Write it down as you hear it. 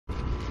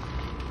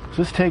So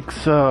this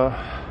takes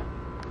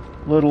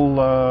little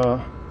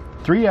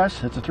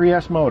 3S. It's a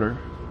 3S motor,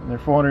 and they're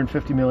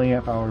 450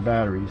 milliamp hour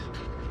batteries.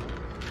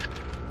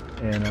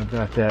 And I've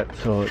got that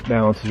so it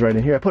balances right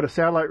in here. I put a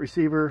satellite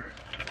receiver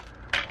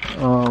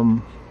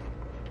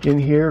in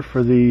here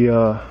for the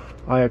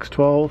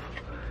IX12,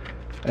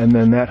 and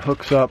then that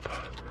hooks up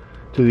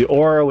to the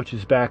Aura, which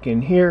is back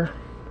in here.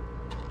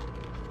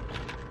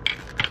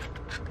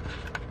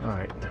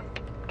 Alright,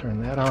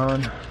 turn that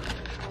on.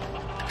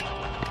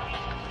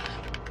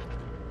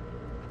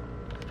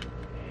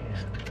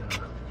 And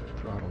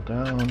throttle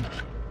down.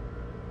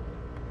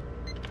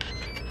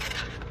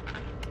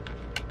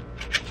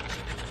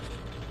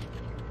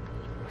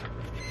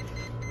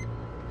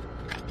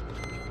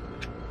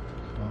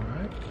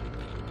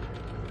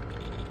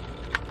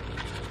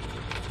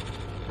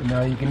 And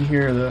now you can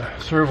hear the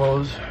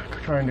servos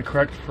trying to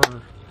correct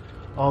for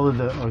all of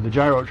the, or the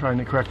gyro trying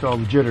to correct all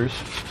the jitters.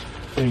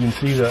 So you can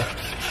see the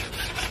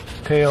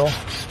tail.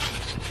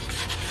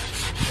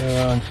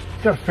 And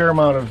it's got a fair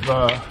amount of,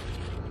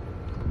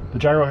 the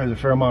gyro has a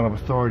fair amount of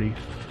authority.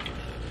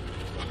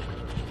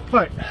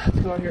 Alright, let's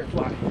go out here and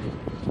fly.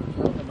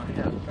 I'll have my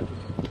hat.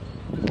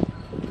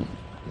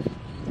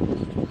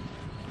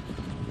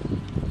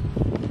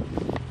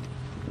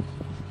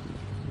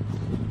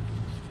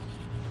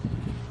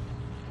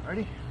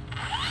 Ready?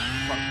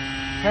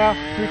 Half,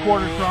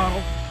 3/4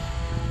 throttle.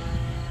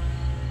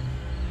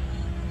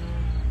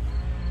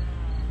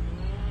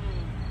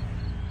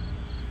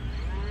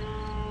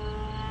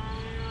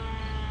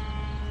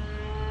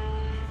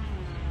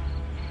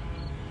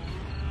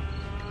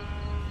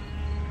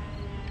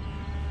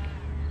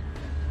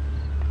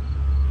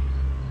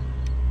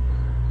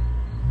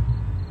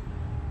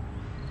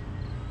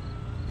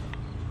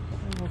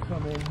 And we'll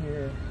come in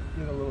here,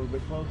 get a little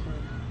bit closer.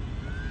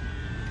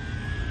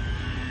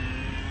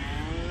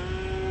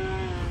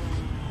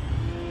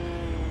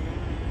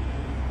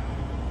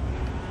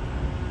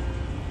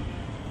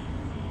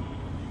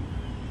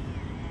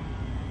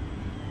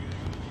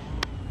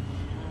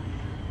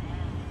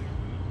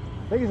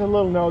 I think it's a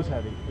little nose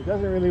heavy. It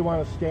doesn't really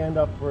want to stand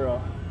up for a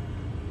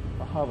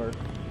hover.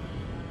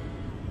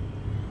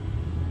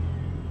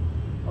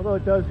 Although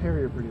it does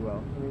harrier pretty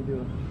well. Let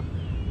me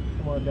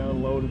come on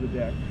down low to the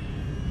deck.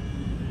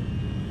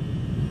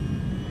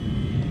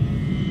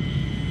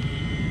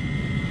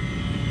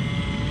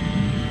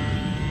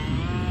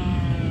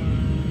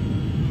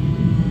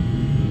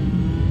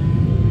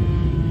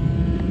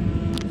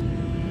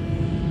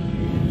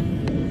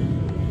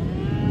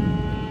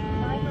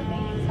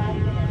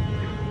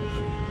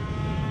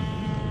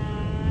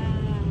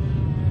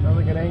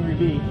 An angry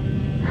bee.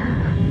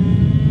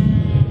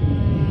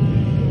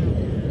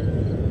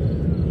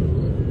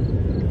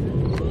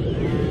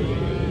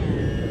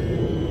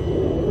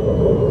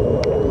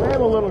 I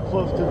am a little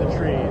close to the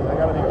trees. I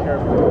gotta be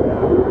careful.